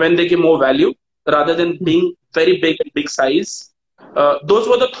 and when they give more value rather than being very big and big size. Those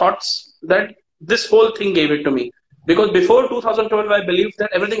were the thoughts that this whole thing gave it to me. Because before 2012, I believed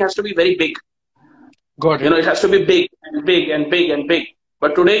that everything has to be very big. got it. It has to be big and big and big and big.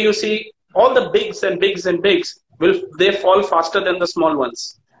 But today you see all the bigs and bigs and bigs they fall faster than the small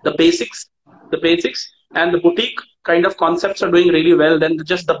ones. The basics and the boutique kind of concepts are doing really well than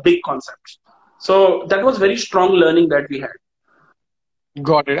just the big concepts. So that was very strong learning that we had.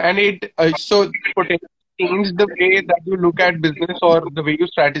 Got it. And it so potentially changed the way that you look at business or the way you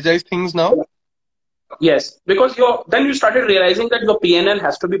strategize things now. Yes, because then you started realizing that your PNL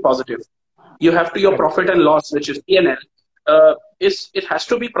has to be positive. You have to your Right. profit and loss, which is PNL. It has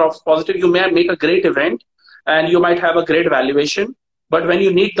to be positive. You may make a great event, and you might have a great valuation, but when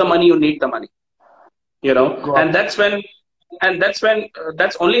you need the money, you need the money. Got And that's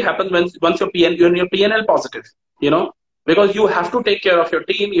only happens when once your PNL positive. You know, because you have to take care of your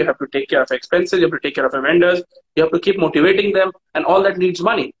team, you have to take care of expenses, you have to take care of your vendors, you have to keep motivating them, and all that needs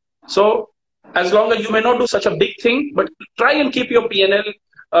money. So as long as you may not do such a big thing, but try and keep your PNL,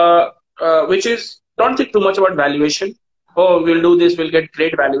 which is don't think too much about valuation. Oh, we'll do this, we'll get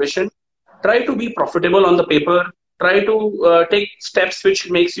great valuation. Try to be profitable on the paper. Try to take steps which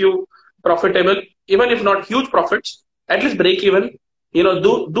makes you profitable, even if not huge profits, at least break even.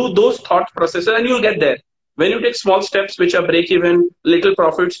 Do those thought processes, and you'll get there. When you take small steps which are break even, little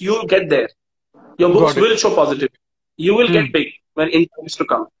profits, you'll get there. Your books got it. will show positive. You will Hmm. get big when income is to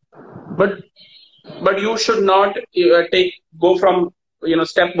come. But you should not take go from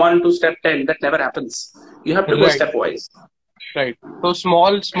step 1 to step 10. That never happens. You have to go Right, stepwise. right. So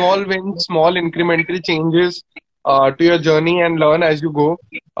small wins, small incremental changes to your journey and learn as you go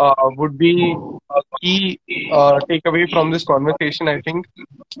would be a key takeaway from this conversation, I think.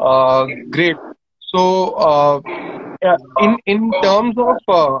 Great. So, in terms of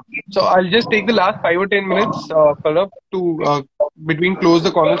so I'll just take the last 5 or 10 minutes, Pallab, to between close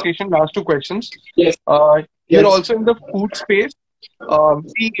the conversation. Last two questions. Yes. You're Yes. also in the food space.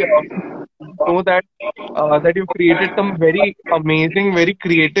 We know that you've created some very amazing, very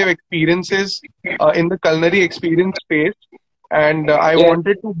creative experiences in the culinary experience space, and I Yeah.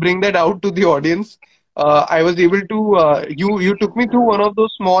 wanted to bring that out to the audience. I was able to you took me through one of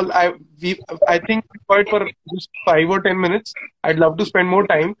those small. I think we required for just 5 or 10 minutes. I'd love to spend more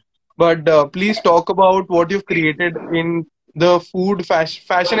time, but please talk about what you've created in the food,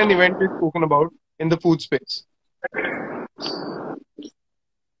 fashion, and event we've spoken about in the food space.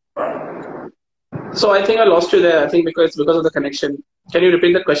 So I think I lost you there. I think because of the connection. Can you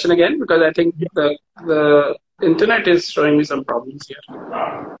repeat the question again? Because I think the internet is showing me some problems here.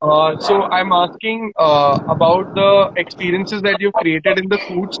 So I'm asking about the experiences that you've created in the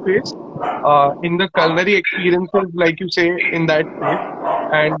food space, in the culinary experiences, like you say, in that space,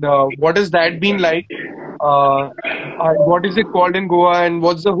 and what has that been like? Uh, what is it called in Goa, and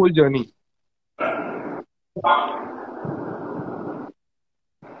what's the whole journey?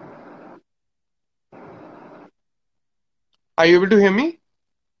 Are you able to hear me?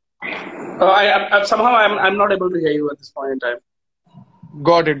 Somehow I'm not able to hear you at this point in time.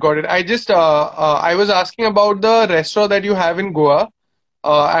 Got it, got it. I was asking about the restaurant that you have in Goa,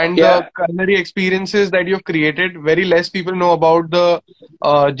 and the Yeah. culinary experiences that you've created. Very less people know about the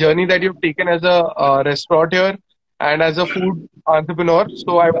journey that you've taken as a restaurateur and as a food entrepreneur.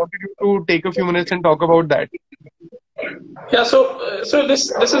 So I wanted you to take a few minutes and talk about that. Yeah. So this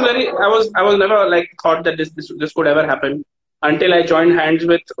is very. I was never like thought that this could ever happen until I joined hands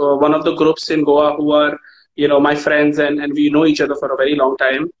with one of the groups in Goa who are my friends, and we know each other for a very long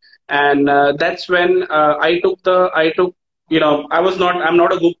time. And that's when I took I'm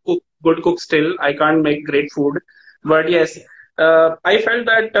not a good cook still. I can't make great food, but yes, I felt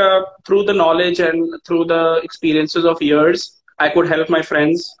that through the knowledge and through the experiences of years, I could help my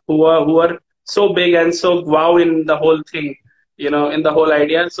friends who are so big and so wow in the whole thing, in the whole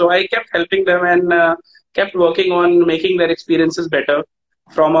idea. So I kept helping them and kept working on making their experiences better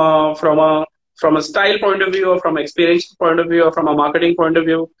from a style point of view, or from experience point of view, or from a marketing point of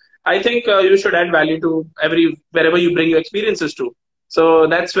view. I think you should add value to wherever you bring your experiences to. So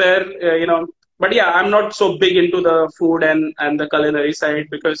that's where but yeah, I'm not so big into the food and the culinary side,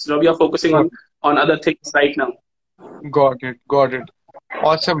 because we are focusing Got on other things right now. got it, got it.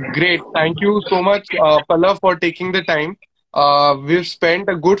 Awesome, great. Thank you so much, Pallav, for taking the time. We've spent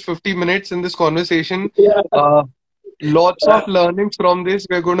a good 50 minutes in this conversation. Yeah. Uh, Lots of learnings from this.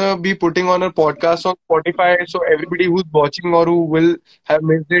 We're gonna be putting on a podcast on Spotify, so everybody who's watching or who will have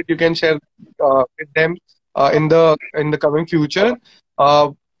missed it, you can share with them in the coming future. Uh,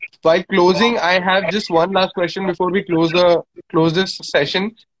 while closing, I have just one last question before we close this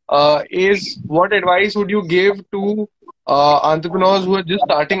session. Is what advice would you give to entrepreneurs who are just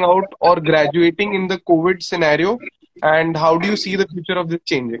starting out or graduating in the COVID scenario, and how do you see the future of this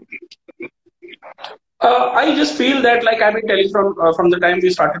changing? I just feel that, like I've been telling from the time we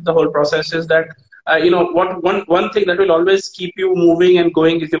started the whole process, is that what one thing that will always keep you moving and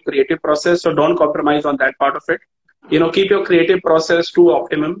going is your creative process. So don't compromise on that part of it. Keep your creative process to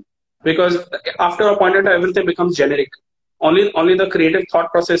optimum, because after a point in time, everything becomes generic. Only the creative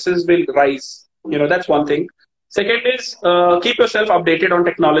thought processes will rise. That's one thing. Second is keep yourself updated on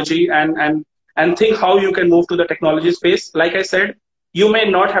technology, and think how you can move to the technology space. Like I said, you may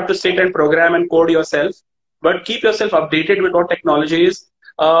not have to sit and program and code yourself, but keep yourself updated with what technology is.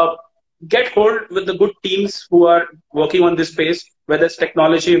 Uh, get hold with the good teams who are working on this space, whether it's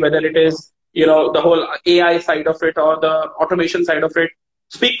technology, whether it is the whole AI side of it, or the automation side of it.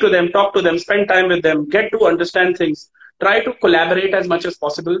 Speak to them, talk to them, spend time with them, get to understand things. Try to collaborate as much as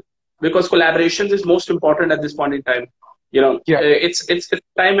possible, because collaborations is most important at this point in time. Yeah, It's a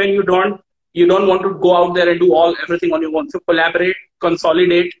time when you don't want to go out there and do everything on your own. So collaborate,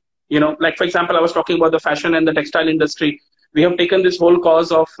 consolidate. Like for example, I was talking about the fashion and the textile industry. We have taken this whole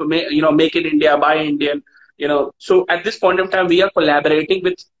cause of make in India, buy Indian. So at this point of time, we are collaborating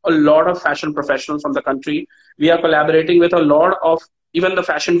with a lot of fashion professionals from the country. We are collaborating with a lot of even the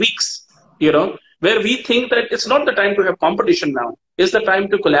fashion weeks. Where we think that it's not the time to have competition now. It's the time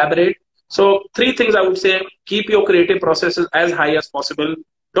to collaborate. So three things I would say: keep your creative processes as high as possible.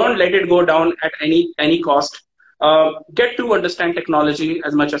 Don't let it go down at any cost. Get to understand technology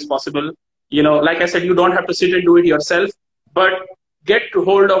as much as possible. Like I said, you don't have to sit and do it yourself, but get to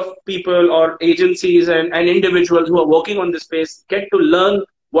hold of people or agencies and individuals who are working on this space. Get to learn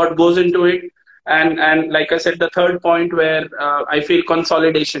what goes into it, and like I said, the third point where I feel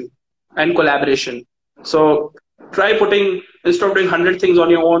consolidation and collaboration. So Try putting, instead of doing 100 things on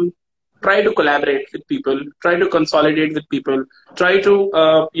your own, try to collaborate with people, try to consolidate with people, try to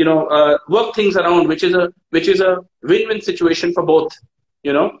work things around, which is a win-win situation for both,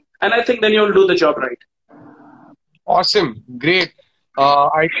 and I think then you'll do the job right. Awesome, great.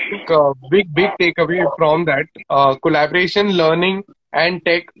 I think big takeaway from that collaboration, learning, and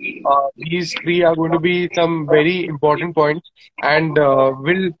tech. These three are going to be some very important points, and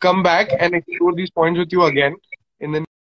we'll come back and explore these points with you again in the